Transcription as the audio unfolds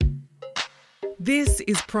This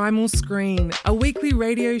is Primal Screen, a weekly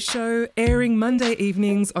radio show airing Monday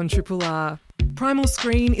evenings on Triple R. Primal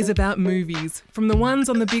Screen is about movies, from the ones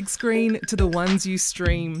on the big screen to the ones you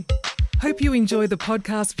stream. Hope you enjoy the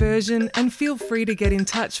podcast version and feel free to get in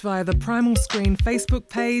touch via the Primal Screen Facebook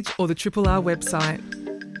page or the Triple R website.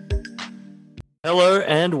 Hello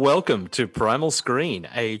and welcome to Primal Screen,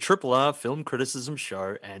 a Triple R film criticism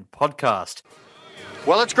show and podcast.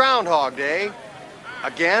 Well, it's Groundhog Day.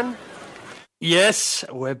 Again? Yes,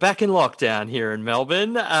 we're back in lockdown here in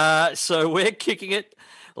Melbourne, so we're kicking it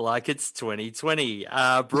like it's 2020,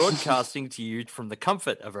 broadcasting to you from the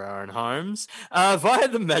comfort of our own homes via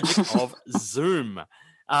the magic of Zoom,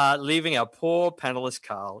 leaving our poor panelist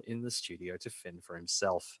Carl in the studio to fend for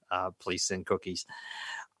himself. Please send cookies.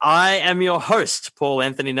 I am your host, Paul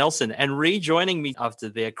Anthony Nelson, and rejoining me after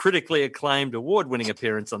their critically acclaimed award-winning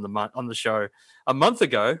appearance on the show a month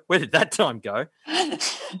ago, where did that time go,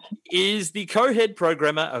 is the co-head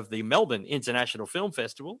programmer of the Melbourne International Film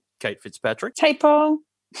Festival, Kate Fitzpatrick. Hey, Paul.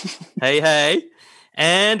 Hey.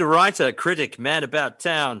 And writer, critic, man about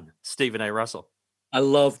town, Stephen A. Russell. I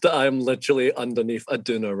love that I'm literally underneath a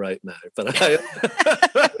doona right now, but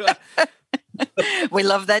I... We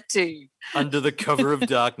love that too. Under the cover of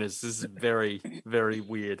darkness. This is very, very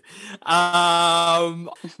weird.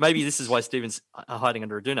 Maybe this is why Stephen's hiding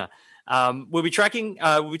under a doona. We'll be tackling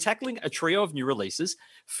a trio of new releases.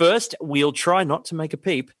 First, we'll try not to make a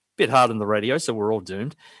peep. Bit hard on the radio, so we're all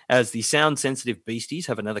doomed, as the sound-sensitive beasties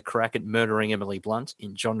have another crack at murdering Emily Blunt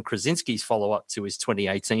in John Krasinski's follow-up to his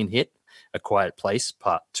 2018 hit, A Quiet Place,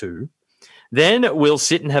 Part 2. Then we'll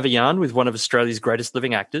sit and have a yarn with one of Australia's greatest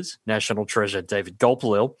living actors, national treasure David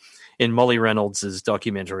GULPILIL, in Molly Reynolds'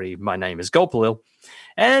 documentary My Name is GULPILIL.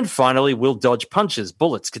 And finally, we'll dodge punches,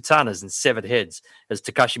 bullets, katanas, and severed heads as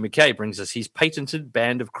Takashi Miike brings us his patented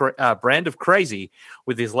brand of crazy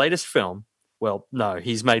with his latest film. Well, no,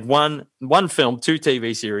 he's made one film, 2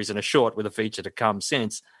 TV series, and a short with a feature to come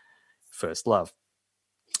since First Love.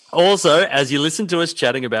 Also, as you listen to us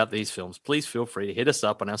chatting about these films, please feel free to hit us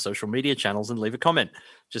up on our social media channels and leave a comment.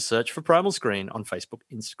 Just search for Primal Screen on Facebook,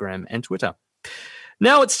 Instagram, and Twitter.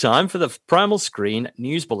 Now it's time for the Primal Screen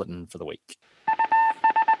News Bulletin for the week.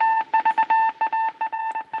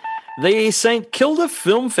 The St Kilda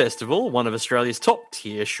Film Festival, one of Australia's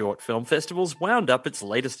top-tier short film festivals, wound up its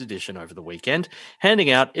latest edition over the weekend, handing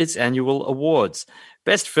out its annual awards.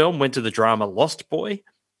 Best film went to the drama Lost Boy,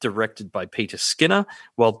 directed by Peter Skinner,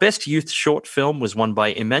 while Best Youth Short Film was won by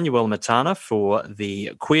Emmanuel Matana for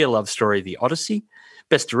the queer love story The Odyssey.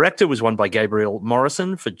 Best Director was won by Gabriel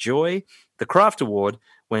Morrison for Joy. The Craft Award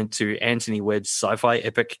went to Anthony Webb's sci-fi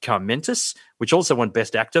epic Carmentis, which also won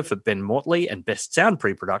Best Actor for Ben Mortley and Best Sound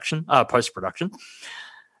Post-Production.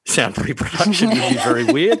 Sound pre-production would be very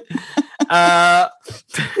weird.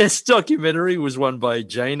 Best Documentary was won by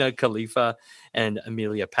Jaina Khalifa and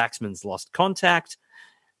Amelia Paxman's Lost Contact.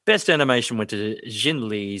 Best Animation went to Jin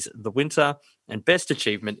Lee's The Winter, and Best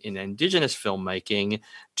Achievement in Indigenous Filmmaking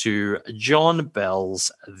to John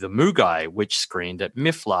Bell's The Mugai, which screened at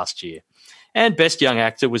MIFF last year. And Best Young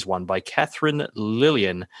Actor was won by Catherine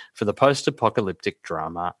Lillian for the post-apocalyptic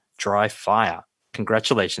drama Dry Fire.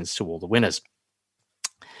 Congratulations to all the winners.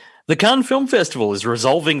 The Cannes Film Festival is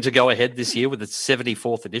resolving to go ahead this year with its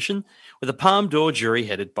 74th edition, with a Palme d'Or jury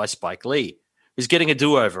headed by Spike Lee, who's getting a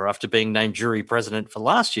do-over after being named jury president for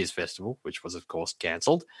last year's festival, which was, of course,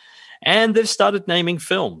 cancelled. And they've started naming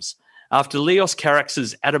films. After Leos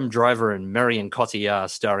Carax's Adam Driver and Marion Cotillard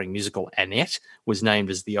starring musical Annette was named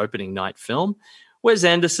as the opening night film, Wes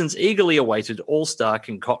Anderson's eagerly awaited all-star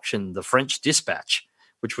concoction The French Dispatch,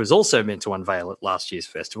 which was also meant to unveil at last year's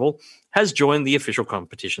festival, has joined the official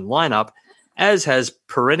competition lineup, as has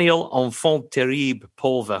perennial enfant terrible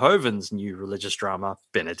Paul Verhoeven's new religious drama,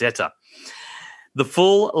 Benedetta. The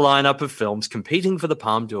full lineup of films competing for the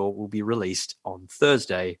Palme d'Or will be released on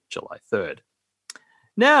Thursday, July 3rd.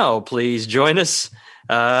 Now, please join us,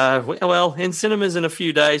 in cinemas in a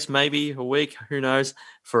few days, maybe a week, who knows,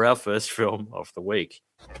 for our first film of the week.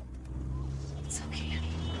 It's okay.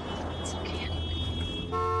 It's okay.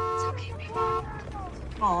 It's okay, baby.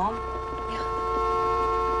 Mom. Yeah.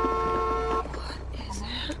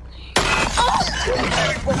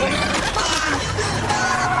 What is happening?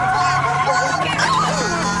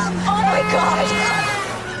 Oh my God!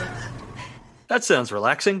 That sounds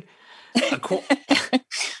relaxing.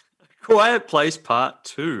 Quiet Place Part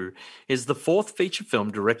 2 is the fourth feature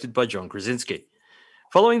film directed by John Krasinski.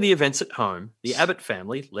 Following the events at home, the Abbott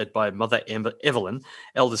family, led by mother Evelyn,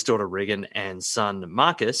 eldest daughter Regan, and son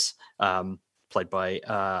Marcus, played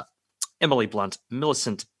by Emily Blunt,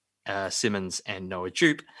 Millicent Simmons, and Noah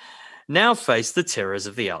Jupe, now face the terrors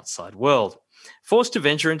of the outside world. Forced to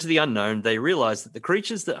venture into the unknown, they realize that the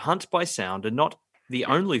creatures that hunt by sound are not the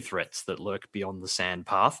only threats that lurk beyond the sand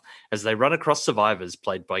path, as they run across survivors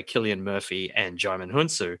played by Cillian Murphy and Jaimin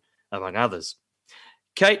Hunsu, among others.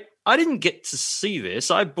 Kate, I didn't get to see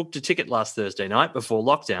this. I booked a ticket last Thursday night before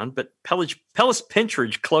lockdown, but Palace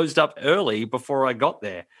Pentridge closed up early before I got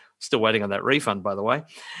there. Still waiting on that refund, by the way.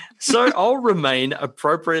 So I'll remain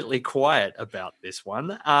appropriately quiet about this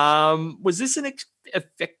one. Was this an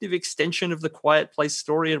effective extension of the Quiet Place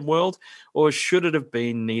story and world, or should it have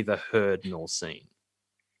been neither heard nor seen?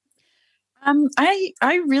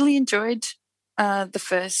 I really enjoyed the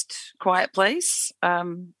first Quiet Place.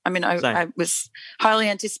 I was highly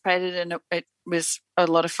anticipated, and it was a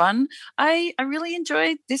lot of fun. I really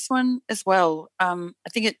enjoyed this one as well. I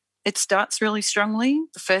think it starts really strongly.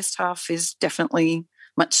 The first half is definitely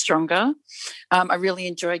much stronger. I really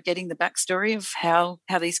enjoyed getting the backstory of how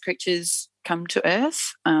these creatures come to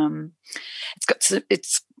Earth.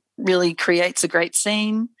 It's really creates a great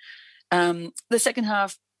scene. The second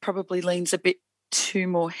half probably leans a bit too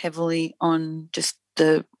more heavily on just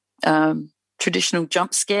the traditional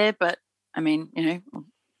jump scare, but I mean,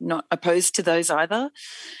 not opposed to those either.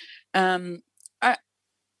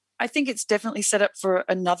 I think it's definitely set up for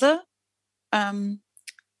another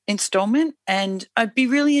installment, and I'd be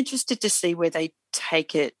really interested to see where they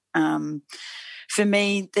take it. For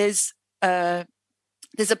me, there's a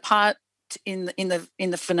part in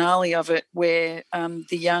the finale of it where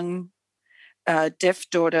the young deaf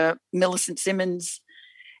daughter, Millicent Simmons,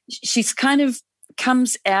 she's kind of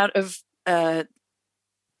comes out of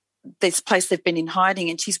this place they've been in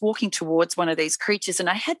hiding, and she's walking towards one of these creatures. And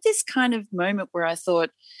I had this kind of moment where I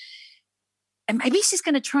thought, and maybe she's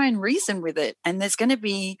going to try and reason with it. And there's going to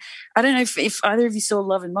be, I don't know if either of you saw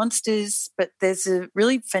Love and Monsters, but there's a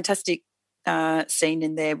really fantastic scene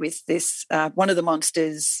in there with this, one of the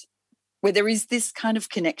monsters, where there is this kind of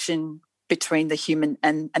connection between the human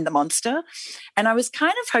and the monster. And I was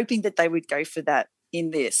kind of hoping that they would go for that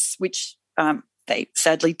in this, which they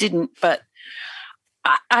sadly didn't. But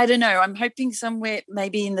I don't know. I'm hoping somewhere,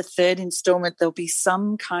 maybe in the third installment, there'll be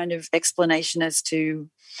some kind of explanation as to,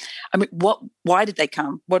 why did they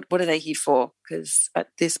come? What are they here for? Because at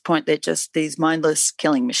this point, they're just these mindless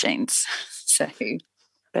killing machines. So,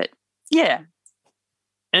 but yeah.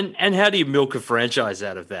 And how do you milk a franchise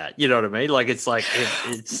out of that? You know what I mean? Like it's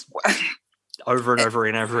over and over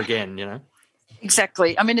and over again,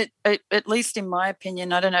 Exactly. I mean, it, at least in my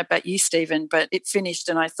opinion, I don't know about you, Stephen, but it finished,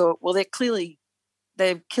 and I thought, well, they clearly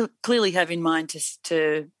have in mind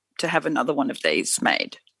to have another one of these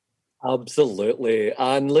made. Absolutely.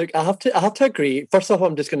 And look, I have to agree. First off,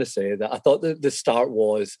 I'm just going to say that I thought that the start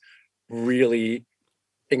was really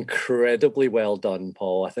incredibly well done,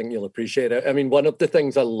 Paul. I think you'll appreciate it. I mean, one of the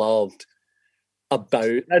things I loved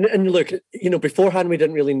about, and look, beforehand we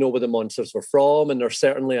didn't really know where the monsters were from, and there's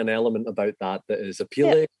certainly an element about that is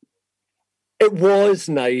appealing. Yeah. It was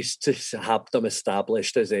nice to have them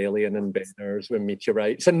established as alien invaders with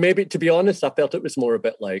meteorites. And maybe, to be honest, I felt it was more a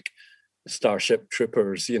bit like Starship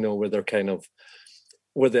Troopers, where they're kind of,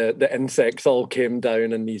 where the insects all came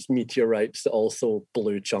down and these meteorites also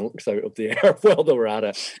blew chunks out of the air while they were at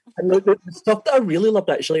it. And the stuff that I really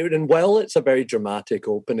loved, actually, and while it's a very dramatic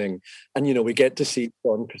opening, and, we get to see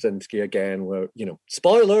John Krasinski again, where,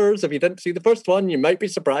 spoilers, if you didn't see the first one, you might be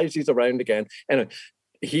surprised he's around again. Anyway,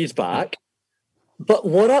 he's back. But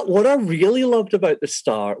what I really loved about the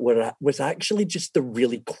start was actually just the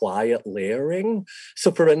really quiet layering.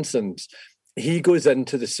 So, for instance, he goes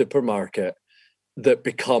into the supermarket that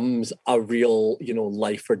becomes a real,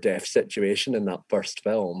 life or death situation in that first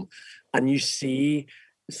film. And you see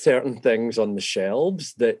certain things on the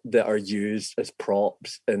shelves that are used as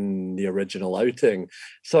props in the original outing.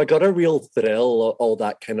 So I got a real thrill, all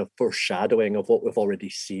that kind of foreshadowing of what we've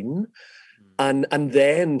already seen. And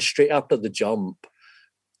then straight after the jump,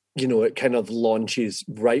 it kind of launches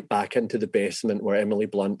right back into the basement where Emily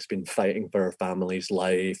Blunt's been fighting for her family's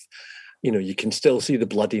life. You can still see the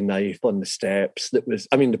bloody knife on the steps.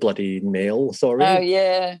 The bloody nail, sorry. Oh,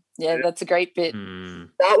 yeah. Yeah, that's a great bit.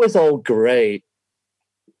 That was all great.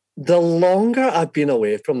 The longer I've been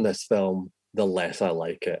away from this film, the less I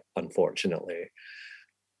like it, unfortunately.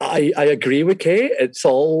 I agree with Kate. It's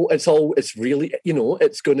really,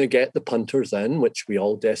 it's going to get the punters in, which we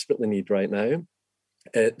all desperately need right now.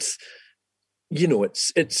 It's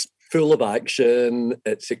full of action.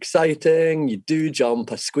 It's exciting. You do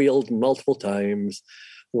jump. I squealed multiple times.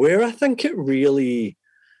 Where I think it really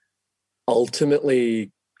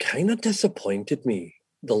ultimately kind of disappointed me,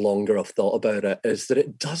 the longer I've thought about it, is that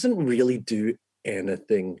it doesn't really do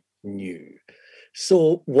anything new.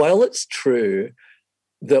 So while it's true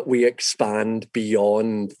that we expand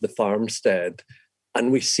beyond the farmstead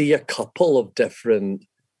and we see a couple of different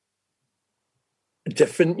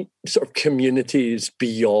sort of communities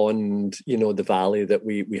beyond, the valley that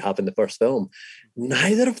we have in the first film.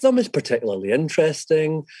 Neither of them is particularly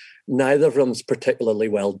interesting. Neither of them is particularly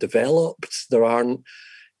well developed.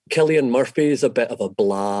 Cillian Murphy is a bit of a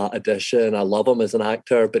blah addition. I love him as an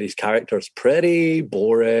actor, but his character is pretty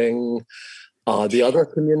boring. The other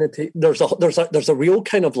community, there's a real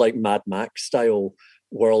kind of like Mad Max style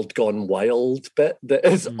World Gone Wild bit that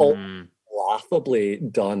is all laughably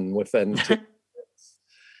done within.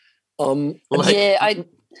 I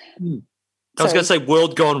was going to say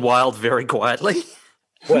World Gone Wild very quietly.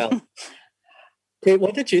 Well, Kate,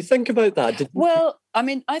 what did you think about that?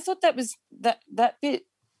 I thought that was that bit.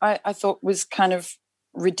 I thought was kind of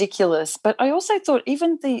ridiculous, but I also thought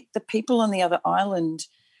even the people on the other island,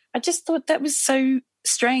 I just thought that was so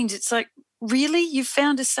strange. It's like, really, you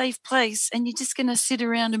found a safe place and you're just going to sit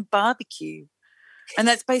around and barbecue, and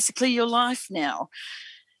that's basically your life now.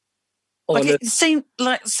 It seemed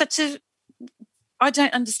like I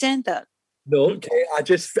don't understand that. No, okay.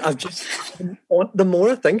 The more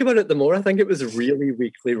I think about it, the more I think it was really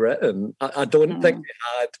weakly written. I don't think they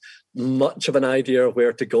had much of an idea of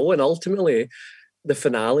where to go, and ultimately the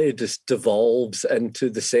finale just devolves into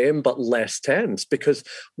the same but less tense, because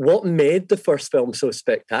what made the first film so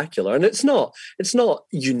spectacular, and it's not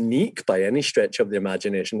unique by any stretch of the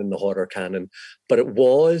imagination in the horror canon, but it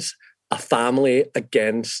was a family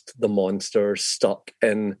against the monsters stuck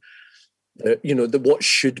in what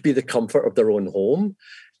should be the comfort of their own home.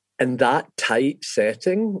 And that tight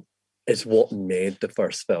setting is what made the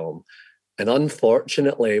first film. And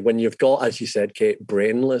unfortunately, when you've got, as you said, Kate,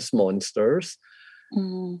 brainless monsters,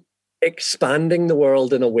 expanding the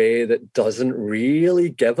world in a way that doesn't really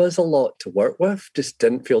give us a lot to work with just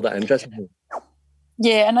didn't feel that interesting.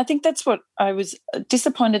 Yeah, and I think that's what I was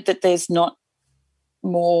disappointed, that there's not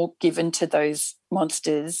more given to those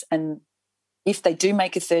monsters. And if they do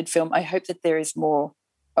make a third film, I hope that there is more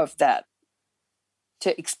of that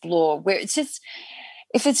to explore, where it's just,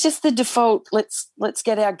 if it's just the default, let's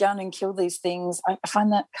get our gun and kill these things, I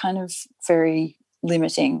find that kind of very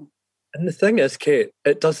limiting. And the thing is, Kate,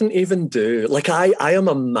 it doesn't even do, like, I am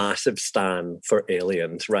a massive stan for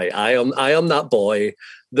Aliens, right? I am that boy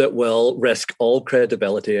that will risk all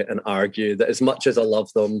credibility and argue that as much as I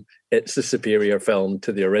love them, it's the superior film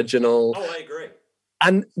to the original. Oh, I agree.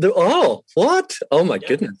 And what? Oh my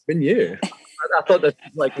goodness, who knew? I thought that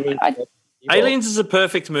was like me. Aliens is a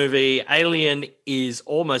perfect movie. Alien is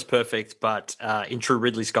almost perfect, but in true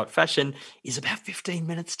Ridley Scott fashion, is about 15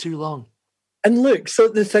 minutes too long. And look, so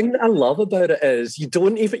the thing that I love about it is you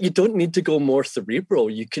don't need to go more cerebral.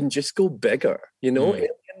 You can just go bigger.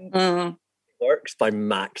 Alien works by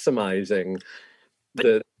maximizing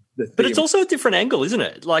the But it's also a different angle, isn't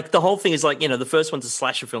it? Like, the whole thing is like, the first one's a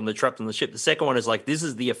slasher film, they're trapped on the ship. The second one is like, this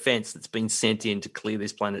is the offense that's been sent in to clear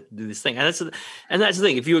this planet, do this thing. And that's the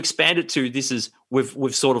thing. If you expand it to, this is,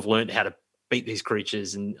 we've sort of learned how to beat these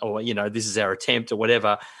creatures, or this is our attempt or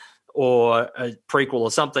whatever, or a prequel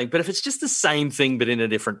or something. But if it's just the same thing but in a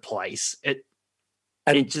different place, it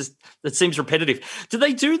seems repetitive. Do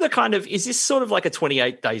they do the kind of, is this sort of like a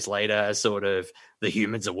 28 Days Later sort of the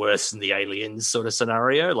humans are worse than the aliens sort of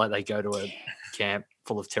scenario? Like they go to a camp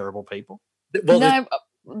full of terrible people? Well, no,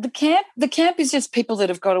 the camp is just people that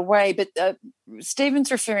have got away. But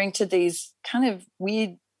Stephen's referring to these kind of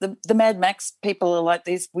weird, the Mad Max people are like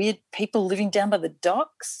these weird people living down by the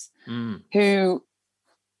docks who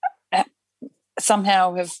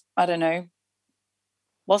somehow have, I don't know,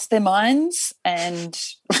 lost their minds. And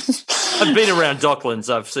I've been around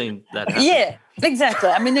Docklands. I've seen that happen. Yeah, exactly.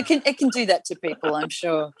 I mean, it can do that to people, I'm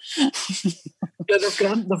sure. Yeah,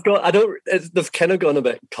 they've kind of gone a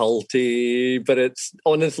bit culty, but it's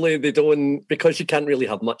honestly, they don't, because you can't really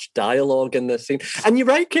have much dialogue in this scene. And you're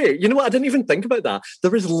right, Kate. You know what? I didn't even think about that.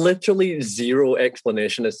 There is literally zero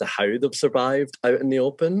explanation as to how they've survived out in the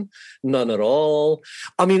open. None at all.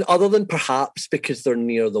 I mean, other than perhaps because they're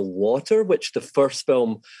near the water, which the first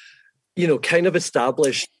film, kind of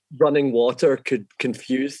established running water could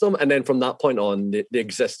confuse them. And then from that point on, the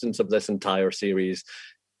existence of this entire series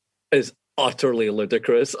is utterly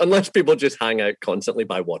ludicrous, unless people just hang out constantly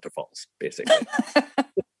by waterfalls, basically.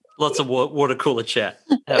 Lots of water cooler chat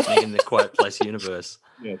happening in the Quiet Place universe.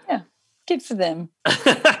 Yeah, good for them.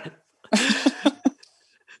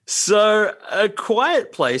 So, A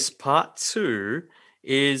Quiet Place Part 2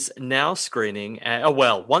 is now screening.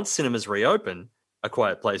 Once cinemas reopen, A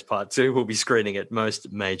Quiet Place Part 2 will be screening at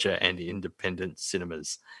most major and independent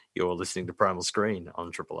cinemas. You're listening to Primal Screen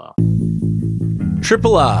on Triple R.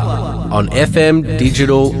 Triple R on FM,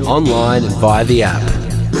 digital, online and via the app.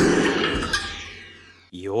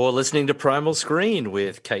 You're listening to Primal Screen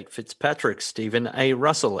with Kate Fitzpatrick, Stephen A.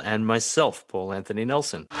 Russell, and myself, Paul Anthony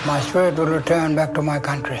Nelson. My spirit will return back to my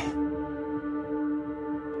country.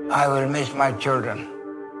 I will miss my children.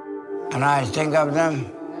 And I think of them,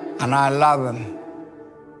 and I love them.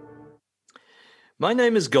 My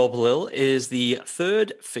Name is GULPILIL is the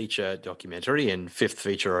third feature documentary and fifth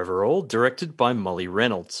feature overall, directed by Molly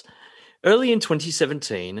Reynolds. Early in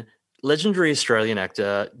 2017, legendary Australian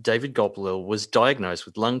actor David GULPILIL was diagnosed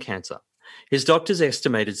with lung cancer. His doctors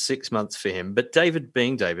estimated 6 months for him, but David,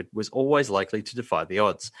 being David, was always likely to defy the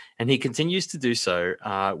odds, and he continues to do so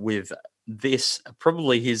with this,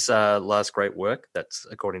 probably his last great work. That's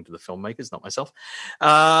according to the filmmakers, not myself.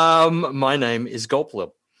 My Name is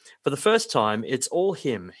GULPILIL. For the first time, it's all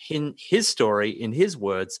him, in his story, in his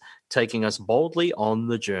words, taking us boldly on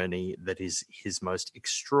the journey that is his most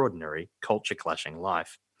extraordinary culture-clashing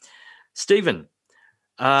life. Stephen,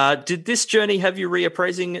 did this journey have you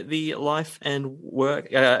reappraising the life and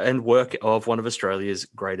work of one of Australia's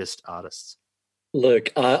greatest artists?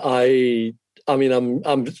 Look, I mean,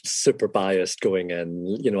 I'm super biased going in.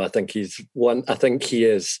 You know, I think he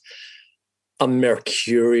is a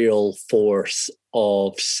mercurial force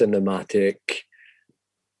of cinematic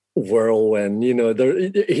whirlwind. You know,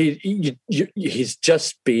 he's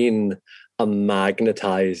just been a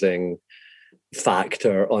magnetizing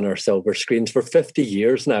factor on our silver screens for 50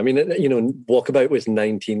 years now. I mean, you know, Walkabout was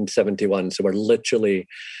 1971, so we're literally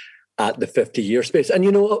at the 50-year space. And,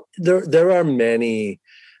 you know, there are many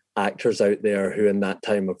actors out there who in that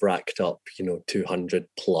time have racked up, you know, 200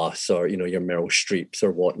 plus, or, you know, your Meryl Streeps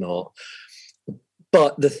or whatnot.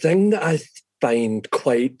 But the thing that I find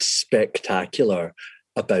quite spectacular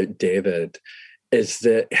about David is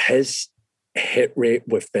that his hit rate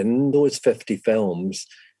within those 50 films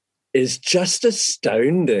is just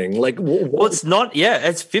astounding. Like, well, it's not. Yeah,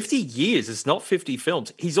 it's 50 years. It's not 50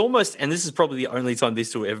 films. He's almost, and this is probably the only time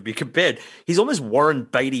this will ever be compared. He's almost Warren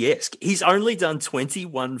Beatty-esque. He's only done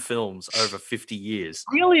 21 films over 50 years.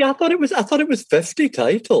 Really, I thought it was 50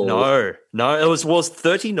 titles. No, it was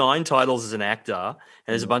 39 titles as an actor, and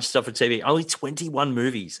there's a bunch of stuff for TV. Only 21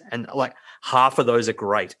 movies, and like half of those are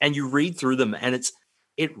great. And you read through them, and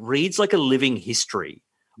it reads like a living history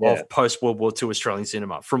of post-World War II Australian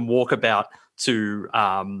cinema, from Walkabout to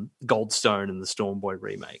Goldstone and the Stormboy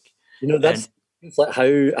remake. You know, it's like how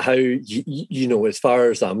you know, as far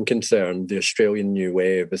as I'm concerned, the Australian New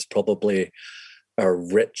Wave is probably our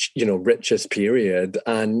richest period,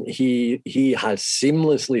 and he has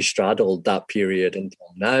seamlessly straddled that period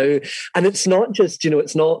until now. And it's not just, you know,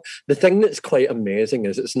 it's not, the thing that's quite amazing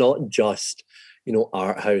is it's not just, you know,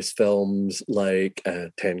 art house films like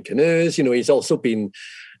 10 Canoes. You know, he's also been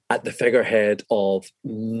at the figurehead of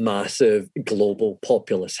massive global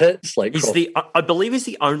populist hits. Like I believe he's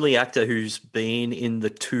the only actor who's been in the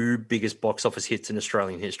two biggest box office hits in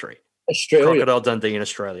Australian history. Crocodile Dundee in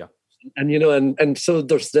Australia. And, you know, and so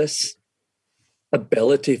there's this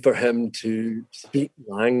ability for him to speak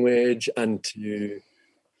language and to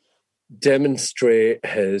demonstrate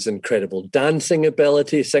his incredible dancing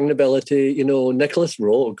ability, singing ability. You know, Nicholas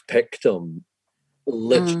Roeg picked him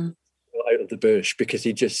literally out of the bush because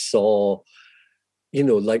he just saw, you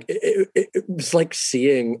know, like it was like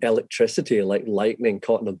seeing electricity, like lightning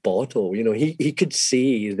caught in a bottle. You know, he could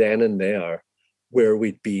see then and there where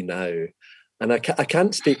we'd be now. And I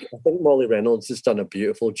can't speak. I think Molly Reynolds has done a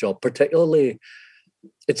beautiful job, particularly.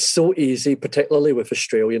 It's so easy, particularly with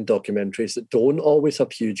Australian documentaries that don't always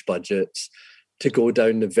have huge budgets, to go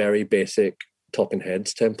down the very basic talking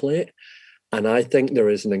heads template. And I think there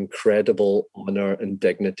is an incredible honour and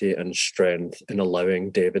dignity and strength in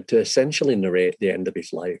allowing David to essentially narrate the end of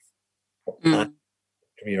his life and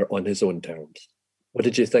career on his own terms. What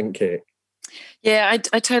did you think, Kate? Yeah,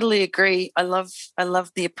 I totally agree. I love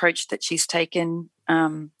the approach that she's taken.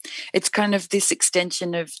 It's kind of this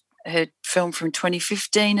extension of her film from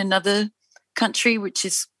 2015, Another Country, which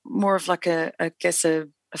is more of like a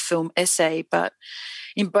film essay. But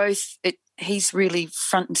in both, he's really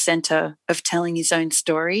front and center of telling his own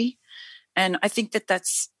story, and I think that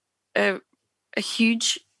that's a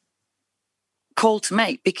huge call to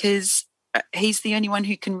make, because he's the only one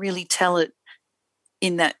who can really tell it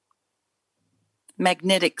in that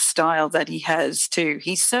magnetic style that he has too.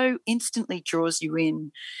 He so instantly draws you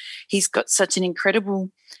in. He's got such an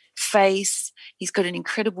incredible face. He's got an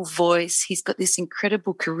incredible voice. He's got this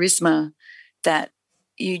incredible charisma that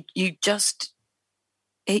you're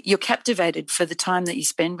captivated for the time that you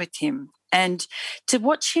spend with him. And to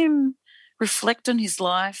watch him reflect on his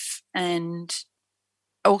life and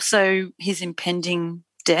also his impending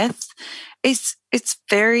death. It's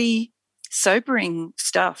very sobering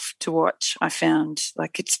stuff to watch. I found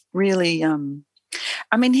like it's really.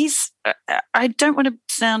 I mean, I don't want to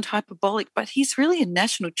sound hyperbolic, but he's really a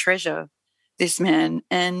national treasure. This man,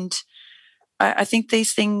 and I think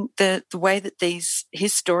the way that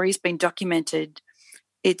his story's been documented,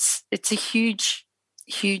 it's a huge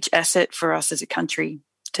asset for us as a country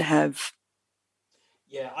to have.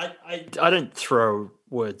 Yeah, I don't throw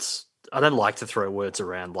words. I don't like to throw words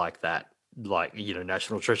around like that, like, you know,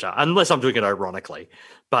 national treasure, unless I'm doing it ironically.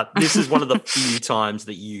 But this is one of the few times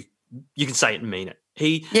that you can say it and mean it.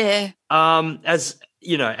 As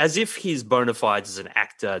you know, as if his bona fides as an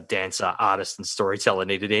actor, dancer, artist, and storyteller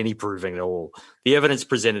needed any proving at all. The evidence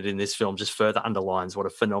presented in this film just further underlines what a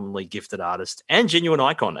phenomenally gifted artist and genuine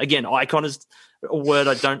icon. Again, icon is a word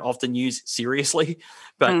I don't often use seriously,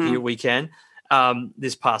 but here we can.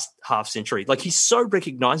 This past half century, like, he's so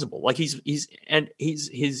recognizable. Like, he's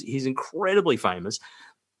incredibly famous.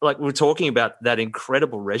 Like, we're talking about that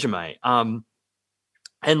incredible resume.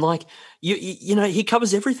 And like you know, he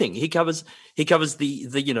covers everything. He covers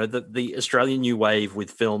the Australian new wave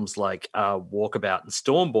with films like Walkabout and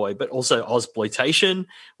Storm Boy, but also Ozploitation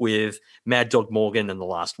with Mad Dog Morgan and The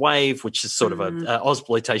Last Wave, which is sort of a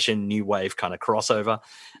Ozploitation new wave kind of crossover.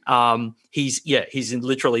 He's in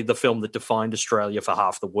literally the film that defined Australia for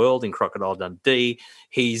half the world in Crocodile Dundee.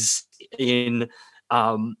 He's in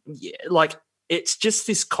it's just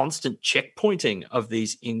this constant checkpointing of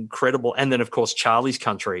these incredible, and then of course Charlie's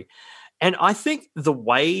Country. And I think the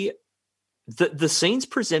way the scenes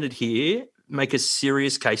presented here make a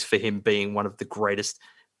serious case for him being one of the greatest,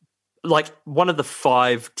 like one of the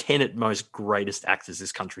 5-10 at most greatest actors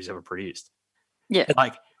this country's ever produced. Yeah.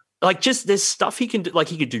 Like just there's stuff he can do. Like,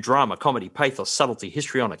 he could do drama, comedy, pathos, subtlety,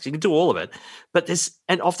 histrionics. He can do all of it. But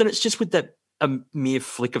and often it's just with a mere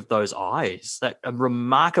flick of those eyes, that a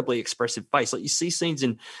remarkably expressive face. Like, you see scenes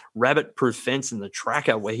in Rabbit Proof Fence and The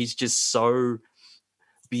Tracker where he's just so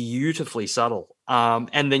beautifully subtle.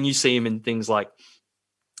 And then you see him in things like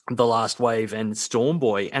The Last Wave and Storm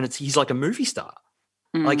Boy, and he's like a movie star.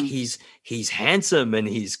 Like, he's handsome and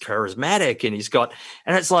he's charismatic and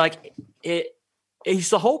it's like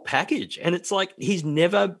he's the whole package. And it's like he's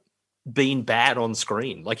never been bad on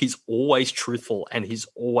screen. Like, he's always truthful, and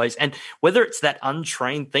and whether it's that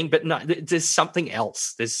untrained thing, but no, there's something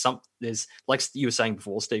else. There's like you were saying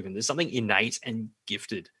before, Stephen, there's something innate and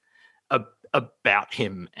gifted about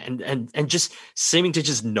him, and just seeming to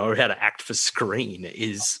just know how to act for screen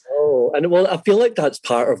is. Oh, and well, I feel like that's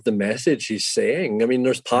part of the message he's saying. I mean,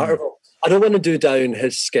 there's part of, I don't want to do down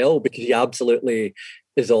his skill, because he absolutely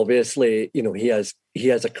is, obviously, you know, he has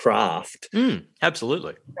a craft.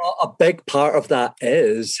 Absolutely. A big part of that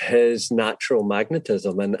is his natural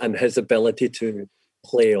magnetism and his ability to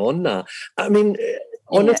play on that. I mean,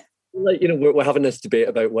 honestly, like, you know, we're having this debate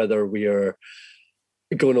about whether we are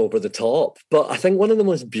going over the top, but I think one of the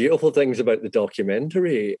most beautiful things about the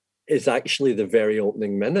documentary is actually the very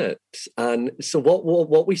opening minutes. And so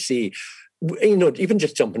what we see, you know, even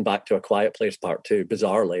just jumping back to A Quiet Place Part 2,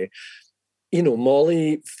 bizarrely, you know,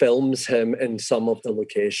 Molly films him in some of the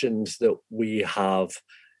locations that we have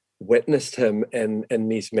witnessed him in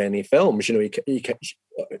these many films. You know,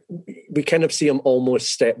 we kind of see him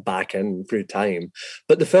almost step back in through time.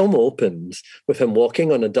 But the film opens with him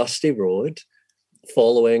walking on a dusty road,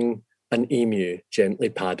 following an emu gently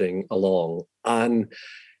padding along. And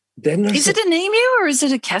then is it an emu or is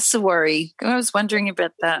it a cassowary? I was wondering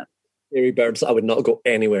about that. Scary birds I would not go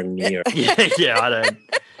anywhere near. yeah, I don't.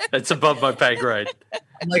 It's above my pay grade.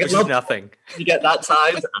 Like, which is nothing. You get that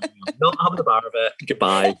size, I'm not having a bar of it.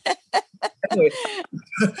 Goodbye. Anyway,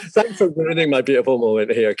 thanks for ruining my beautiful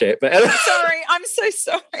moment here, Kate. But sorry, I'm so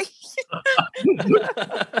sorry.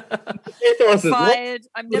 Fired.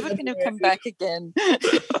 I'm never going to come back again.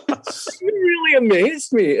 What really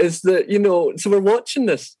amazed me is that, you know, so we're watching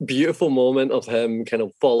this beautiful moment of him kind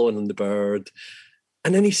of following the bird,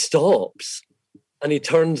 and then he stops and he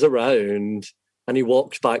turns around and he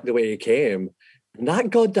walks back the way he came. And that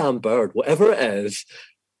goddamn bird, whatever it is,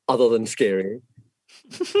 other than scary,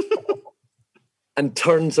 and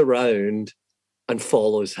turns around and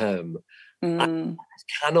follows him. I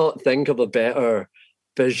cannot think of a better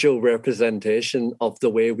visual representation of the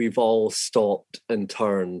way we've all stopped and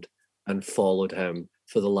turned and followed him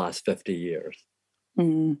for the last 50 years.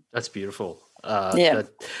 That's beautiful. Yeah.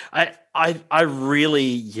 I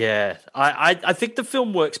really, I think the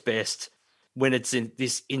film works best when it's in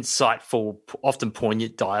this insightful, often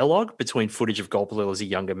poignant dialogue between footage of Gulpilil as a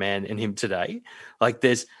younger man and him today. Like,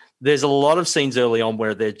 there's there's a lot of scenes early on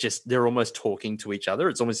where they're almost talking to each other.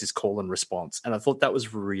 It's almost this call and response, and I thought that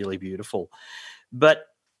was really beautiful. But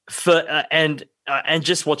and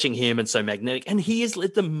just watching him and so magnetic, and he has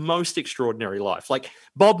led the most extraordinary life. Like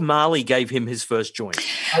Bob Marley gave him his first joint.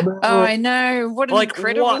 Oh, I know. What an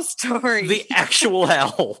incredible story. The actual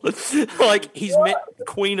hell. Like he's met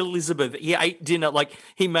Queen Elizabeth. He ate dinner. Like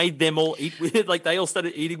he made them all eat with it. Like they all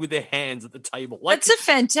started eating with their hands at the table. Like, that's a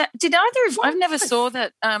fantastic. Did either of I've never saw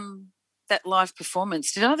that that live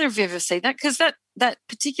performance. Did either of you ever see that? Because that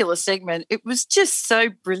particular segment, it was just so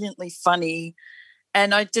brilliantly funny.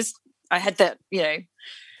 And I had that,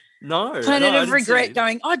 planet of regret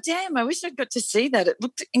going, oh, damn, I wish I'd got to see that. It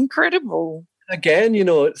looked incredible. Again,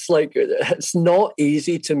 it's like it's not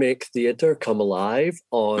easy to make theatre come alive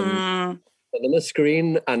on cinema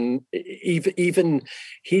screen. And even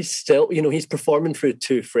he's still, he's performing through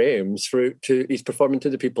two frames, he's performing to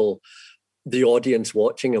the people, the audience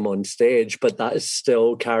watching him on stage, but that is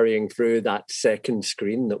still carrying through that second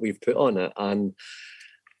screen that we've put on it. And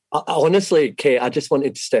honestly, Kate, I just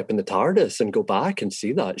wanted to step in the TARDIS and go back and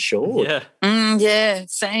see that show. Yeah. Yeah,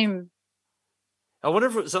 same. I wonder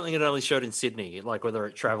if it was something it only showed in Sydney, like whether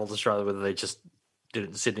it travelled to Australia, whether they just did it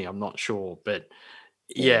in Sydney. I'm not sure. But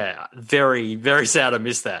yeah, very, very sad I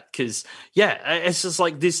missed that because, it's just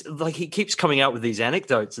like this, like he keeps coming out with these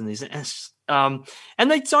anecdotes and these, and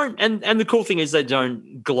they don't, and the cool thing is they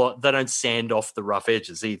don't sand off the rough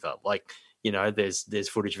edges either. Like, there's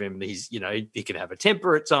footage of him. He's, he can have a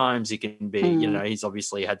temper at times. He can be, he's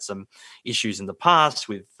obviously had some issues in the past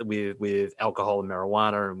with alcohol and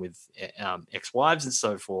marijuana and with ex-wives and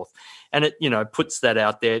so forth. And it, puts that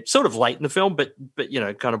out there sort of late in the film, but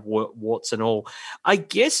kind of warts and all. I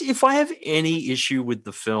guess if I have any issue with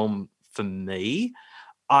the film for me,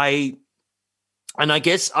 I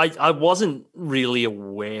guess I wasn't really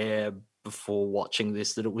aware before watching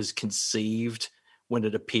this that it was conceived when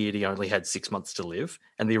it appeared he only had 6 months to live.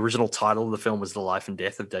 And the original title of the film was The Life and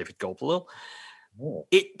Death of David GULPILIL. Oh.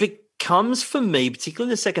 It becomes, for me, particularly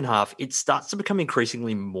in the second half, it starts to become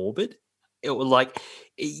increasingly morbid. It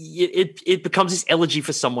becomes this elegy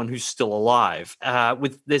for someone who's still alive.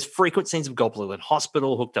 There's frequent scenes of GULPILIL in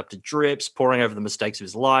hospital, hooked up to drips, poring over the mistakes of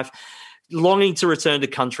his life, longing to return to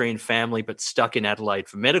country and family, but stuck in Adelaide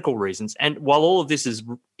for medical reasons. And while all of this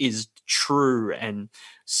is true and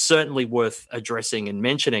certainly worth addressing and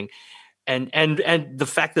mentioning, and the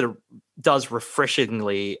fact that it does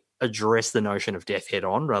refreshingly address the notion of death head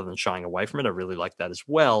on rather than shying away from it, I really like that as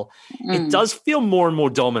well. It does feel more and more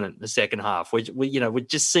dominant in the second half. We're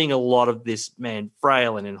just seeing a lot of this man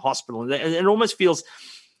frail and in hospital, and it almost feels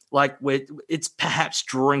like it's perhaps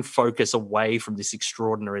drawing focus away from this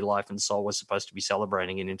extraordinary life and soul we're supposed to be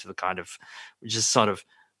celebrating and into the kind of just sort of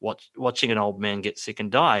watching an old man get sick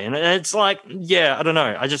and die. And it's like, I don't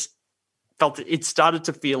know. I just felt it started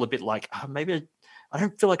to feel a bit like, maybe I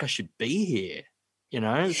don't feel like I should be here.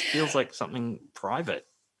 It feels like something private.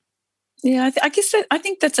 Yeah, I guess I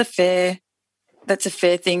think that's a fair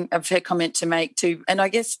thing, a fair comment to make too. And I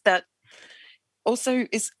guess that also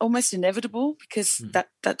is almost inevitable because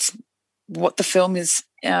that's what the film is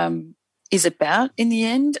about in the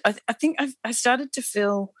end. I think I started to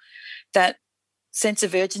feel that sense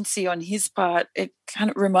of urgency on his part. It kind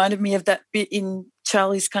of reminded me of that bit in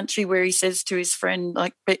Charlie's Country where he says to his friend,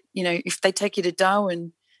 like, but if they take you to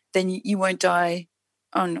Darwin, then you won't die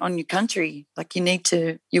on your country. Like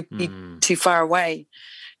you'll be too far away.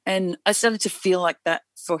 And I started to feel like that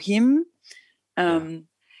for him. And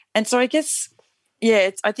so I guess,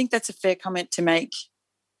 I think that's a fair comment to make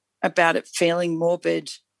about it feeling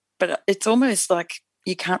morbid, but it's almost like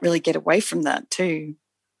you can't really get away from that too.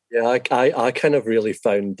 Yeah, I kind of really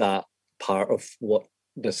found that part of what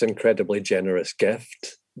this incredibly generous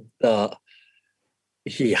gift that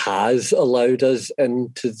he has allowed us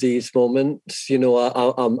into these moments. I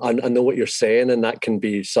know what you're saying, and that can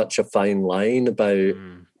be such a fine line about,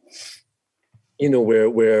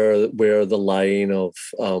 where the line of,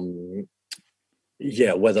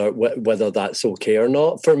 whether that's okay or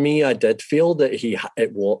not. For me, I did feel that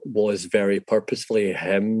it was very purposefully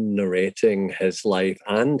him narrating his life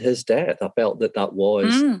and his death. I felt that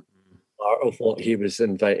was part of what he was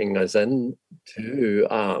inviting us in to.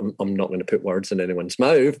 I'm not going to put words in anyone's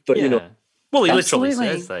mouth, but well, he literally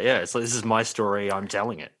says that. Yeah, so this is my story. I'm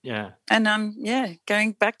telling it. Yeah, and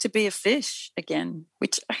going back to be a fish again,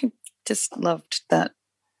 which I just loved that.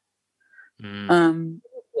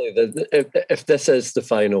 If this is the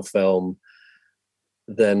final film,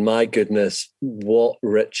 then my goodness, what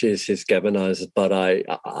riches he's given us. But I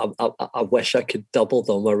wish I could double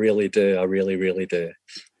them. I really do. I really, really do.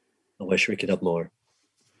 I wish we could have more.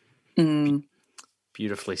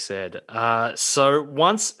 Beautifully said. So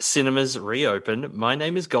once cinemas reopen, My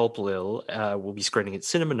Name is GULPILIL will be screening at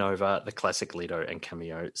Cinema Nova, the Classic Lido and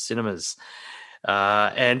Cameo cinemas.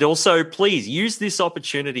 And also, please use this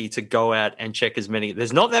opportunity to go out and check as many.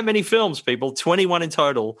 There's not that many films, people. 21 in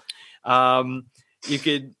total. You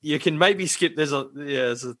can maybe skip. There's a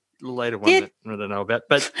later one that I don't know about,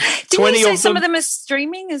 but Didn't 20 you say of some them. of them are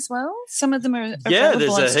streaming as well? Some of them are Yeah, available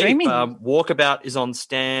there's on a streaming. heap. Walkabout is on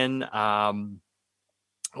Stan.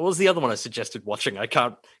 What was the other one I suggested watching? I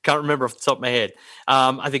can't remember off the top of my head.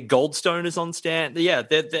 I think Goldstone is on Stan. Yeah,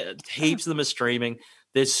 heaps of them are streaming.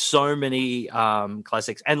 There's so many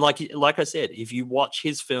classics, and like I said, if you watch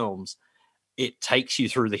his films, it takes you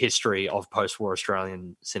through the history of post-war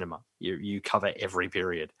Australian cinema. You cover every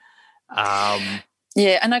period.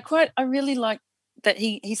 Yeah, and I really like that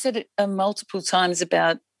he said it multiple times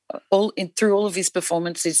about through all of his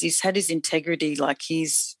performances, he's had his integrity, like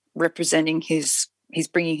he's representing he's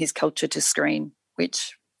bringing his culture to screen,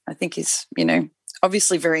 which I think is,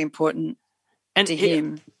 obviously very important to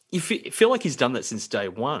him. You feel like he's done that since day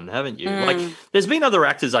one, haven't you? Like, there's been other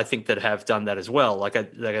actors, I think, that have done that as well. Like I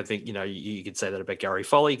think, you could say that about Gary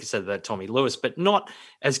Foley, you could say that about Tommy Lewis, but not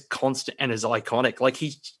as constant and as iconic.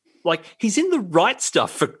 He's in the right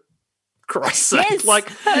stuff, for Christ's sake. Yes.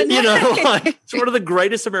 It's one of the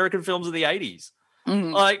greatest American films of the 80s.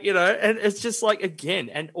 And it's just like, again,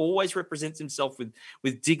 and always represents himself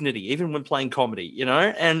with dignity, even when playing comedy,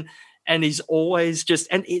 and he's always just,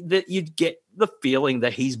 that you'd get the feeling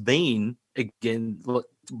that he's been, again,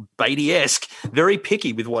 Beatty-esque, very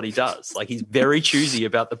picky with what he does. Like, he's very choosy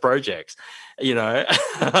about the projects, I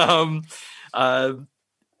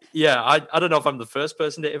don't know if I'm the first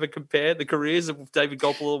person to ever compare the careers of David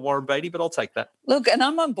Gulpilil and Warren Beatty, but I'll take that. Look, and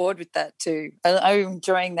I'm on board with that too. I'm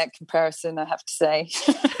enjoying that comparison, I have to say.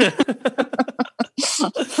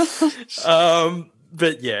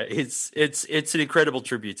 But yeah, it's an incredible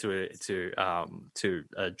tribute to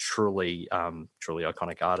a truly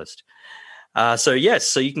iconic artist. So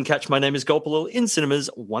you can catch My Name is Gulpilil in cinemas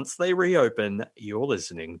once they reopen. You're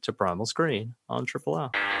listening to Primal Screen on Triple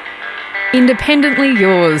R. Independently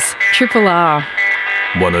yours, Triple R.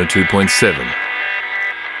 102.7.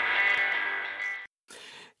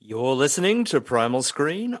 You're listening to Primal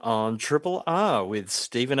Screen on Triple R with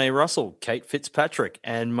Stephen A. Russell, Kate Fitzpatrick,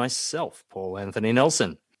 and myself, Paul Anthony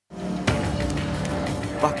Nelson.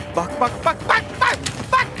 Buck, buck, buck, buck, buck, buck,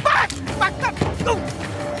 buck, buck, buck, buck.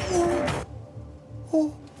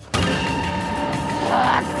 Oh.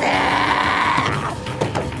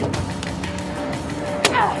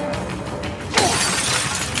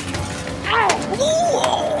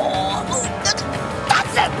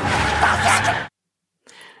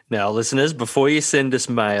 Now, listeners, before you send us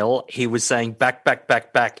mail, he was saying back, back,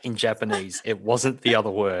 back, back in Japanese. It wasn't the other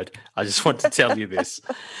word. I just want to tell you this.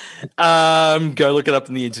 Go look it up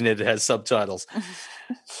on the internet. It has subtitles.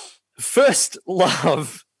 First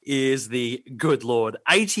Love is the, good Lord,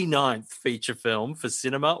 89th feature film for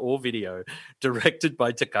cinema or video, directed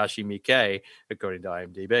by Takashi Miike, according to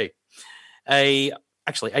IMDb.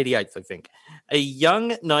 Actually, 88th, I think. A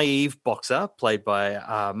young, naive boxer, played by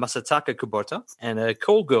Masataka Kubota, and a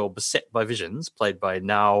call girl beset by visions, played by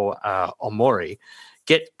Nao Omori,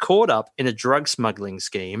 get caught up in a drug smuggling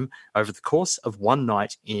scheme over the course of one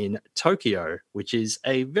night in Tokyo, which is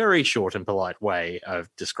a very short and polite way of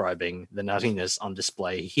describing the nuttiness on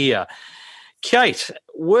display here. Kate,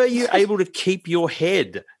 were you able to keep your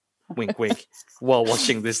head, wink, wink, while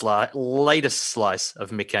watching this latest slice of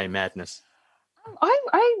Miike madness?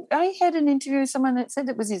 I had an interview with someone that said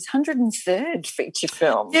it was his 103rd feature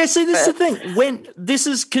film. Yeah, see, this is the thing.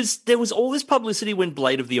 Because there was all this publicity when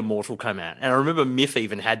Blade of the Immortal came out. And I remember Miff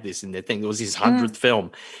even had this in their thing. It was his 100th film.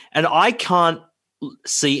 And I can't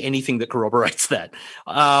see anything that corroborates that.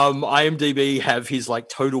 IMDb have his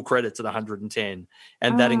total credits at 110.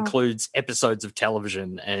 And that includes episodes of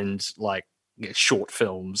television and short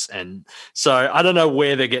films. And so I don't know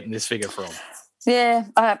where they're getting this figure from. Yeah,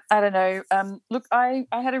 I don't know. Look, I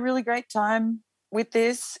had a really great time with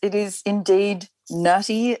this. It is indeed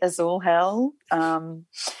nutty as all hell. But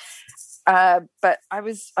I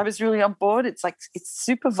was really on board. It's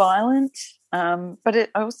super violent, but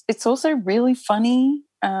it's also really funny,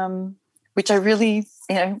 which I really,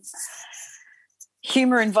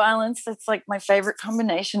 humor and violence. That's my favorite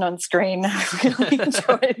combination on screen. I really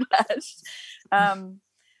enjoyed that.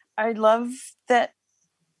 I love that.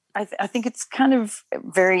 I think it's kind of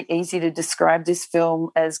very easy to describe this film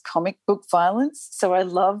as comic book violence. So I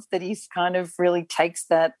love that he's kind of really takes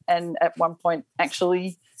that and at one point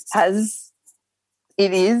actually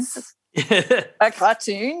it is a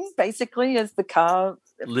cartoon, basically, as the car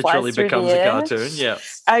literally through the becomes a air. cartoon. Yeah.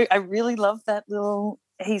 I really love that little.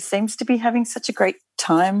 He seems to be having such a great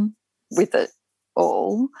time with it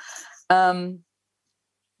all.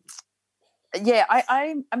 Yeah,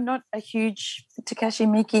 I'm not a huge Takashi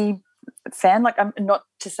Miike fan. Like, I'm not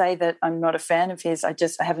to say that I'm not a fan of his. I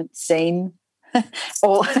haven't seen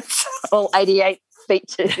all 88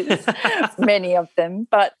 features, many of them.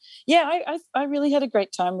 But yeah, I really had a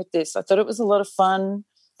great time with this. I thought it was a lot of fun.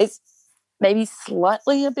 It's maybe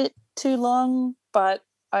slightly a bit too long, but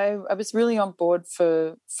I was really on board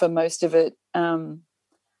for most of it. Kind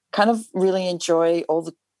of really enjoy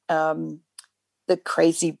all the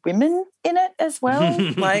crazy women in it as well,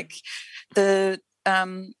 like the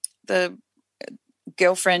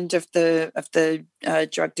girlfriend of the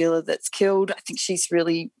drug dealer that's killed. I think she's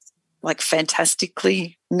really like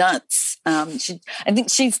fantastically nuts. I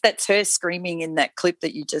think that's her screaming in that clip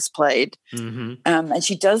that you just played, and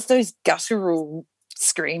she does those guttural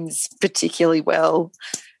screams particularly well.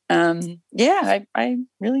 I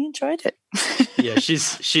really enjoyed it. Yeah,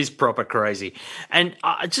 she's proper crazy. And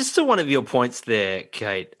just to one of your points there,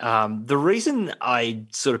 Kate, the reason I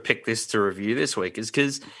sort of picked this to review this week is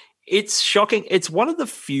because it's shocking. It's one of the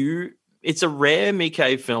few. It's a rare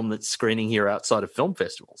Miike film that's screening here outside of film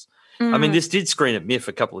festivals. I mean, this did screen at MIFF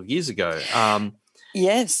a couple of years ago.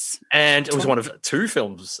 Yes, and it was one of 2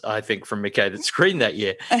 films I think from Miike that screened that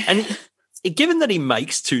year. And given that he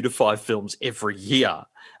makes 2 to 5 films every year.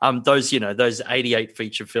 Those 88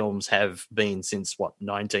 feature films have been since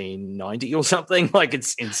 1990 or something. Like,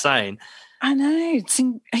 it's insane. I know.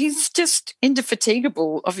 He's just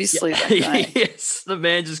indefatigable, obviously. That guy. Yes, the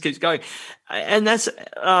man just keeps going, and that's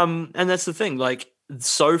the thing. Like,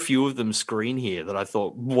 so few of them screen here that I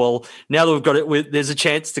thought, well, now that we've got it, there's a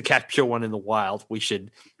chance to capture one in the wild. We should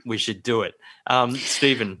do it.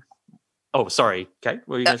 Stephen. Oh, sorry, Kate.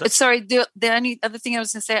 What were you going to say? Sorry. The only other thing I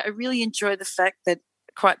was going to say, I really enjoy the fact that,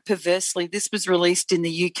 quite perversely, this was released in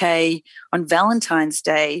the UK on Valentine's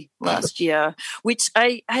Day last year, which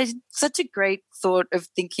I had such a great thought of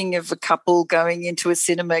thinking of a couple going into a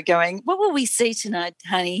cinema going, what will we see tonight,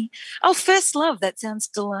 honey? Oh, First Love. That sounds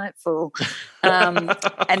delightful. and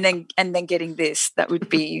then getting this, that would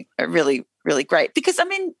be really, really great. Because, I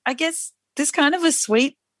mean, I guess there's kind of a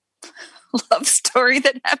sweet love story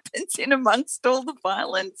that happens in amongst all the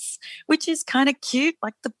violence, which is kind of cute,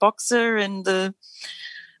 like the boxer and the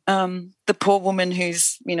poor woman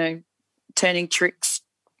who's, turning tricks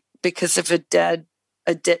because of a debt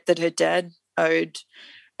that her dad owed.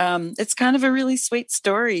 It's kind of a really sweet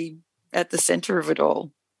story at the center of it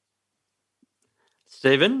all.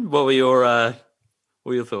 Stephen, what were your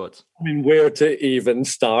thoughts? I mean, where to even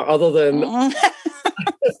start other than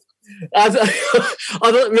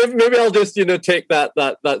maybe I'll just take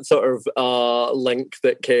that sort of link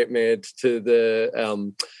that Kate made to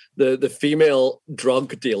the female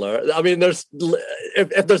drug dealer. I mean,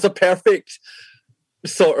 if there's a perfect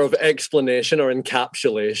sort of explanation or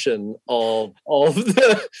encapsulation of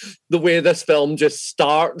the way this film just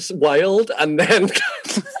starts wild and then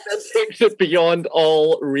takes it beyond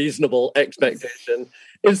all reasonable expectation,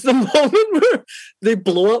 is the moment where they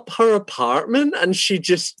blow up her apartment and she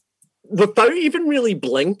just, without even really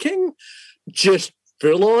blinking, just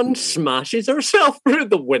full on smashes herself through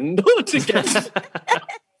the window to get.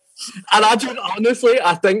 And I think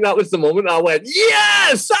that was the moment I went,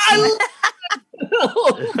 yes, and the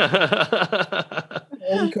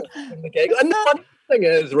funny thing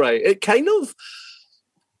is, right,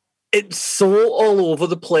 it's so all over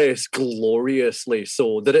the place, gloriously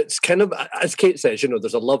so, that it's kind of, as Kate says,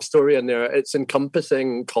 there's a love story in there. It's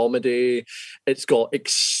encompassing comedy. It's got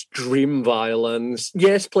extreme violence.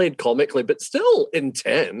 Yes, played comically, but still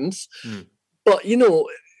intense. But,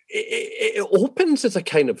 it opens as a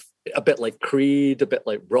kind of, a bit like Creed, a bit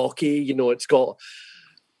like Rocky. It's got,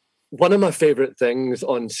 one of my favorite things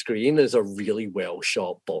on screen is a really well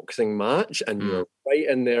shot boxing match, and you're right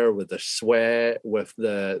in there with the sweat, with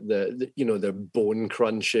the bone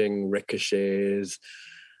crunching ricochets,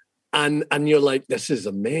 and you're like, this is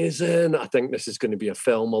amazing. I think this is going to be a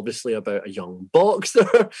film, obviously, about a young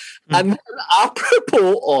boxer. And then,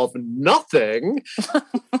 apropos of nothing,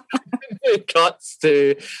 it cuts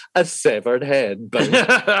to a severed head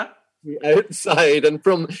outside, and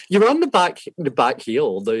you're on the back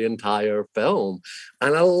heel the entire film,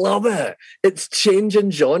 and I love it. It's changing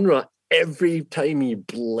genre every time you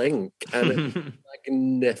blink, and it's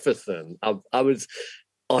magnificent. I was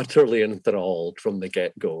utterly enthralled from the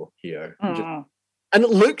get-go here. And it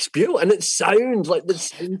looks beautiful, and it sounds like the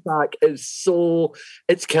soundtrack is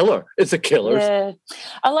it's killer. It's a killer. Yeah,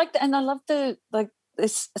 I like that, and I love there's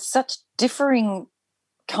such differing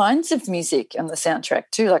kinds of music on the soundtrack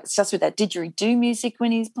too. Like it starts with that didgeridoo music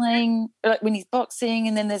when he's playing, like when he's boxing,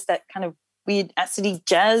 and then there's that kind of weird acidy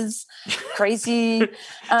jazz, crazy.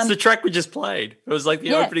 It's the track we just played. It was like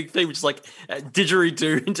the opening theme, which is like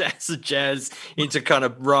didgeridoo into acid jazz into kind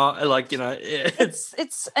of rock, like, you know, it's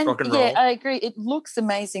and rock and yeah, roll. I agree. It looks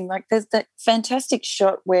amazing. Like there's that fantastic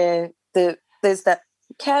shot where there's that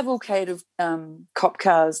cavalcade of cop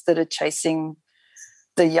cars that are chasing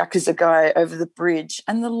the Yakuza guy over the bridge,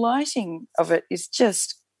 and the lighting of it is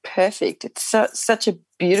just perfect. It's such a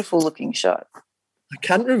beautiful looking shot. I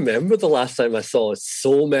can't remember the last time I saw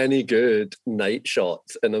so many good night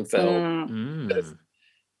shots in a film. It's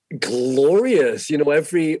glorious. You know,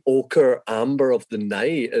 every ochre amber of the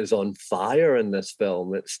night is on fire in this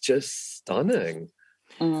film. It's just stunning.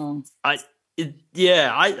 I've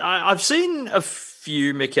seen a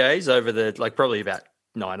few Mickeys over the, like, probably about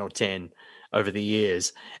 9 or 10 over the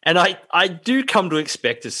years. And I do come to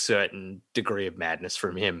expect a certain degree of madness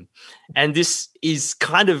from him. And this is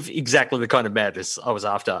kind of exactly the kind of madness I was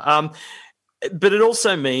after. But it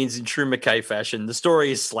also means, in true McKay fashion, the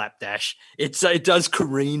story is slapdash. It does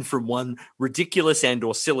careen from one ridiculous and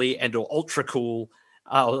or silly and or ultra cool,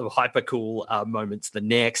 hyper cool moments to the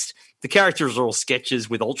next. The characters are all sketches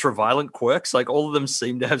with ultra violent quirks. Like, all of them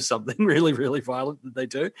seem to have something really, really violent that they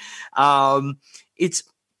do.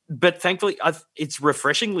 But thankfully, it's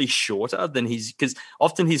refreshingly shorter than because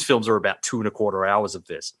often his films are about 2.25 hours of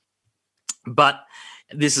this. But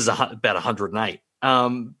this is about 108.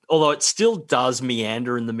 Although it still does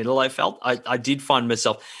meander in the middle, I felt. I did find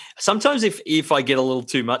myself, sometimes if I get a little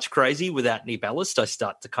too much crazy without any ballast, I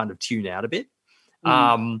start to kind of tune out a bit.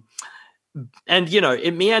 And, you know,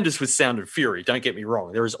 it meanders with sound and fury, don't get me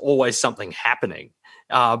wrong. There is always something happening.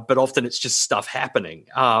 But often it's just stuff happening.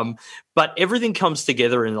 But everything comes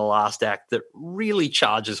together in the last act that really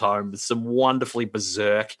charges home with some wonderfully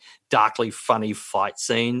berserk, darkly funny fight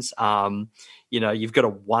scenes. You know, you've got a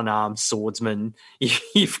one-armed swordsman.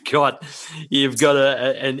 You've got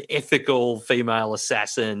an ethical female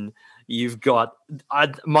assassin. You've got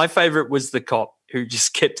my favorite was the cop who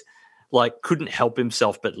just kept, like, couldn't help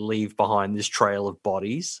himself but leave behind this trail of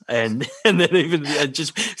bodies, and then even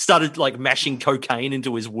just started, like, mashing cocaine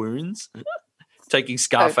into his wounds, taking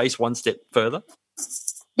Scarface one step further.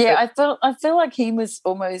 Yeah, I feel like he's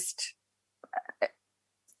almost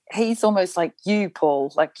like you,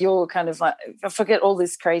 Paul. Like, you're kind of like, if I forget all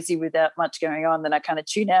this crazy without much going on, then I kind of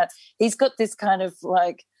tune out. He's got this kind of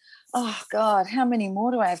like, oh God, how many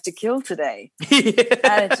more do I have to kill today?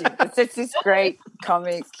 Attitude. It's this great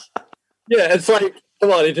comic. Yeah, it's like,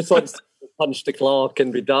 come on, he just wants to punch the clock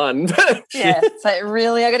and be done. Yeah, it's like,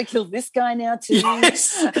 really? I got to kill this guy now too?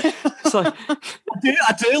 Yes. It's like,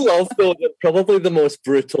 I do love, though, that probably the most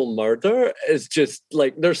brutal murder is just,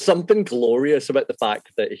 like, there's something glorious about the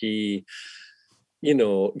fact that he, you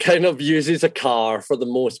know, kind of uses a car for the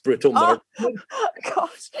most brutal murder.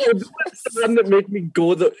 Gosh. The one that made me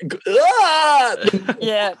go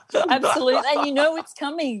Yeah, absolutely. And you know it's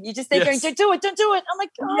coming. You just think, going, don't do it. Oh my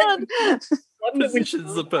God.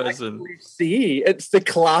 Positions the person. See, it's the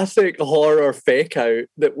classic horror fake out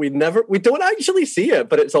that we don't actually see it,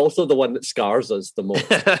 but it's also the one that scars us the most.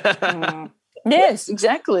 Yes,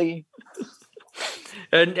 exactly.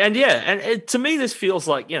 And to me, this feels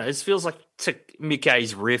like, you know,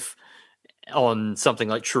 Mickey's riff on something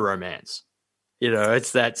like True Romance. You know,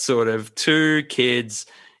 it's that sort of two kids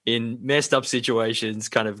in messed up situations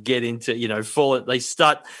kind of get into, you know,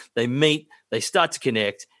 they meet, they start to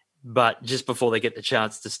connect, but just before they get the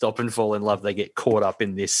chance to stop and fall in love, they get caught up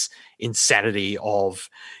in this insanity of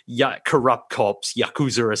corrupt cops,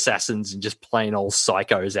 Yakuza assassins, and just plain old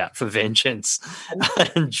psychos out for vengeance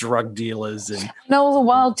and drug dealers. And all the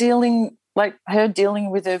while dealing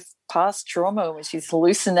with her past trauma when she's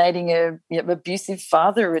hallucinating a abusive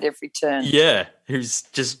father at every turn. Yeah, who's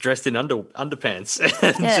just dressed in underpants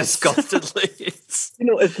and just constantly. You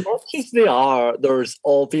know, as much as there's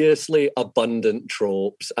obviously abundant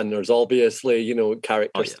tropes and there's obviously, you know,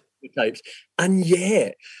 character stereotypes, and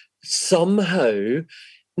yet somehow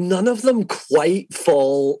none of them quite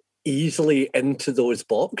fall easily into those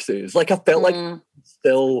boxes. Like, I felt like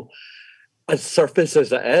still, as surface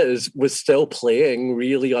as it is, was still playing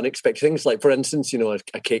really unexpected things. Like, for instance, you know,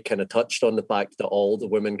 Kate kind of touched on the fact that all the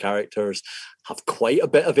women characters have quite a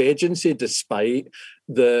bit of agency despite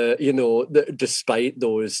despite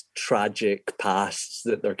those tragic pasts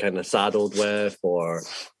that they're kind of saddled with, or,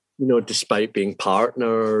 you know, despite being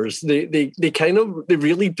partners. They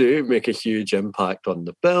really do make a huge impact on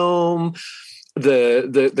the film.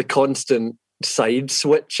 The constant side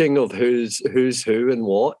switching of who's who and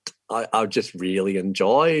what. I just really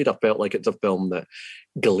enjoyed. I felt like it's a film that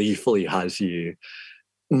gleefully has you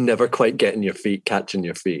never quite catching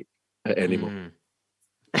your feet at any moment.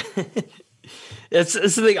 It's the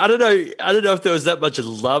thing. I don't know if there was that much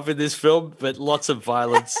love in this film, but lots of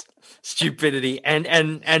violence, stupidity,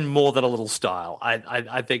 and more than a little style.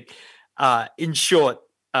 I think, in short,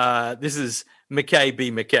 this is McKay be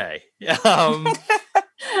McKay.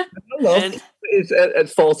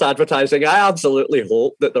 It's false advertising. I absolutely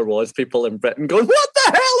hope that there was people in Britain going, "What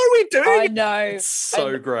the hell are we doing?" I know. It's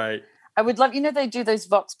so great. I would love, they do those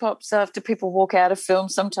vox pops after people walk out of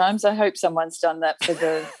films sometimes. I hope someone's done that for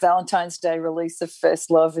the Valentine's Day release of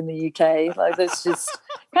First Love in the UK. Like, that's just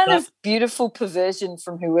kind of beautiful perversion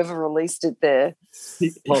from whoever released it there.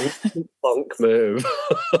 Punk move.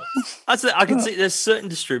 I can see there's certain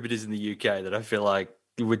distributors in the UK that I feel like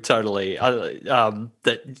would totally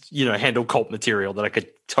handle cult material that I could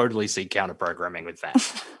totally see counter programming with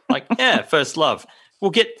that. Like, yeah, First Love. We'll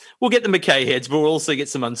get the McKay heads, but we'll also get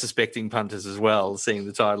some unsuspecting punters as well, seeing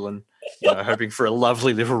the title and hoping for a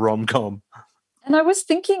lovely little rom-com. And I was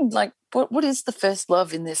thinking, like, what is the first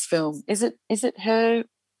love in this film? Is it her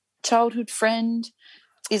childhood friend?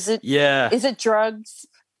 Is it drugs?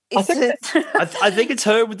 I think it's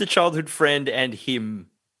her with the childhood friend and him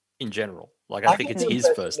in general. Like, I think it's his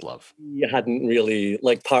first love. He hadn't really,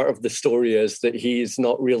 like, part of the story is that he's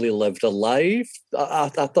not really lived a life. I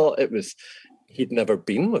thought it was he'd never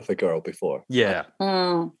been with a girl before. Yeah.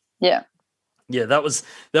 Yeah. Yeah, that was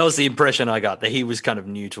the impression I got, that he was kind of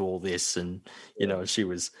new to all this, and she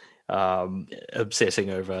was obsessing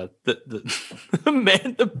over the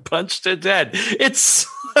man that punched her dad. It's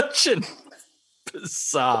such an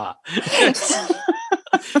bizarre. But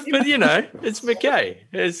it's McKay.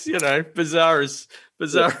 It's bizarre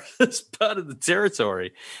as part of the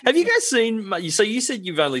territory. Have you guys seen? So you said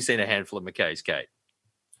you've only seen a handful of McKays, Kate.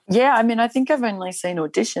 Yeah, I mean, I think I've only seen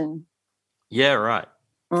Audition. Yeah, right.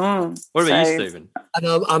 What about you, Stephen?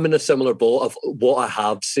 And I'm in a similar boat. Of what I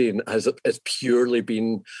have seen has purely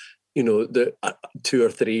been, the 2 or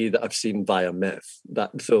 3 that I've seen via myth.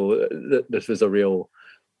 This was a real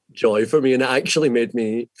joy for me, and it actually made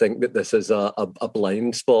me think that this is a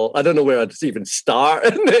blind spot. I don't know where I'd even start.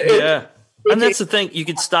 Yeah. And that's the thing. You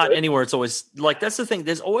could start anywhere. It's always like, that's the thing.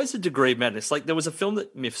 There's always a degree of madness. Like, there was a film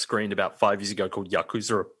that Myth screened about 5 years ago called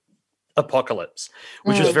Yakuza Apocalypse,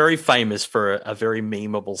 which was very famous for a very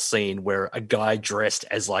memeable scene where a guy dressed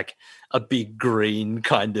as like a big green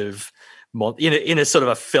kind of in a sort of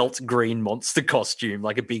a felt green monster costume,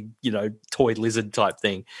 like a big, toy lizard type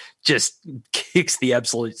thing, just kicks the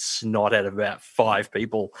absolute snot out of about 5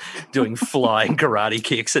 people doing flying karate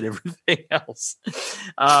kicks and everything else.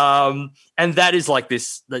 And that is like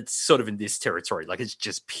this, that's sort of in this territory, like it's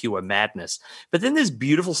just pure madness. But then there's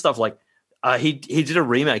beautiful stuff like he did a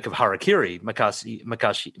remake of Harakiri, Masaki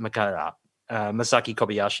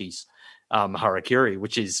Kobayashi's Harakiri,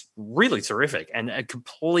 which is really terrific and a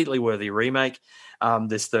completely worthy remake.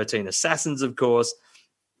 There's 13 Assassins, of course.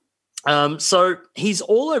 So he's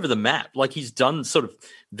all over the map. Like, he's done sort of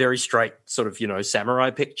very straight sort of, samurai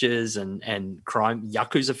pictures and crime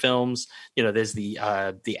Yakuza films. There's the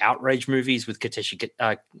outrage movies with Takeshi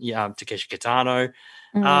Kitano.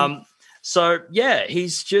 So yeah,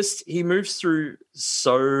 he moves through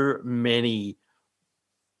so many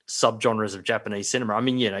subgenres of Japanese cinema. I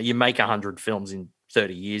mean, you make 100 films in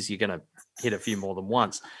 30 years, you're going to hit a few more than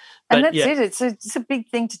once. But, and that's it. It's a big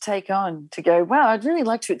thing to take on, to go, wow, I'd really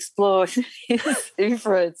like to explore his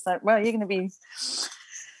oeuvre. It's like, well, you're going to be,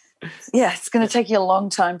 it's going to take you a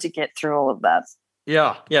long time to get through all of that.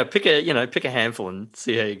 Yeah. Pick a handful and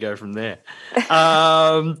see how you go from there.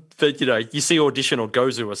 But you see Audition or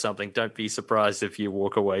Gozu or something, don't be surprised if you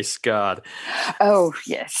walk away scarred. Oh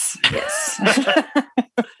yes. I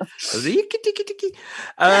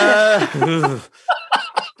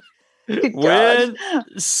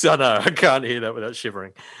can't hear that without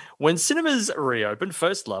shivering. When cinemas reopen,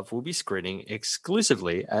 First Love will be screening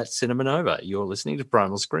exclusively at Cinema Nova. You're listening to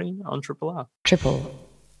Primal Screen on Triple R. Triple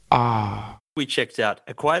R. We checked out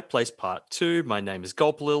A Quiet Place Part 2, My Name is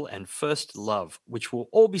GULPILIL, and First Love, which will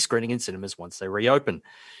all be screening in cinemas once they reopen.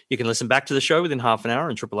 You can listen back to the show within half an hour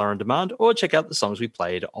on Triple R On Demand, or check out the songs we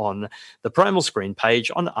played on the Primal Screen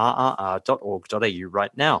page on rrr.org.au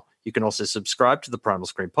right now. You can also subscribe to the Primal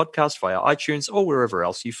Screen podcast via iTunes or wherever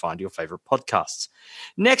else you find your favorite podcasts.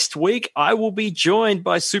 Next week, I will be joined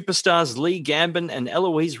by superstars Lee Gambin and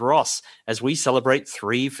Eloise Ross as we celebrate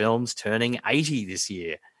 3 films turning 80 this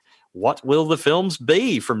year. What will the films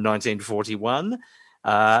be from 1941?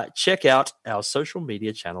 check out our social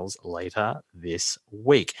media channels later this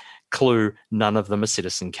week. Clue, none of them are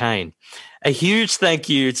Citizen Kane. A huge thank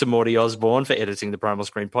you to Morty Osborne for editing the Primal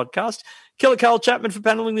Screen podcast, Killer Carl Chapman for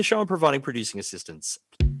paneling the show and providing producing assistance.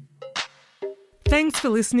 Thanks for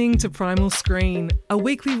listening to Primal Screen, a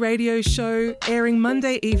weekly radio show airing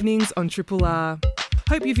Monday evenings on Triple R.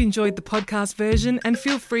 Hope you've enjoyed the podcast version and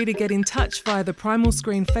feel free to get in touch via the Primal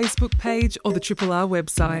Screen Facebook page or the Triple R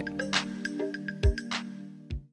website.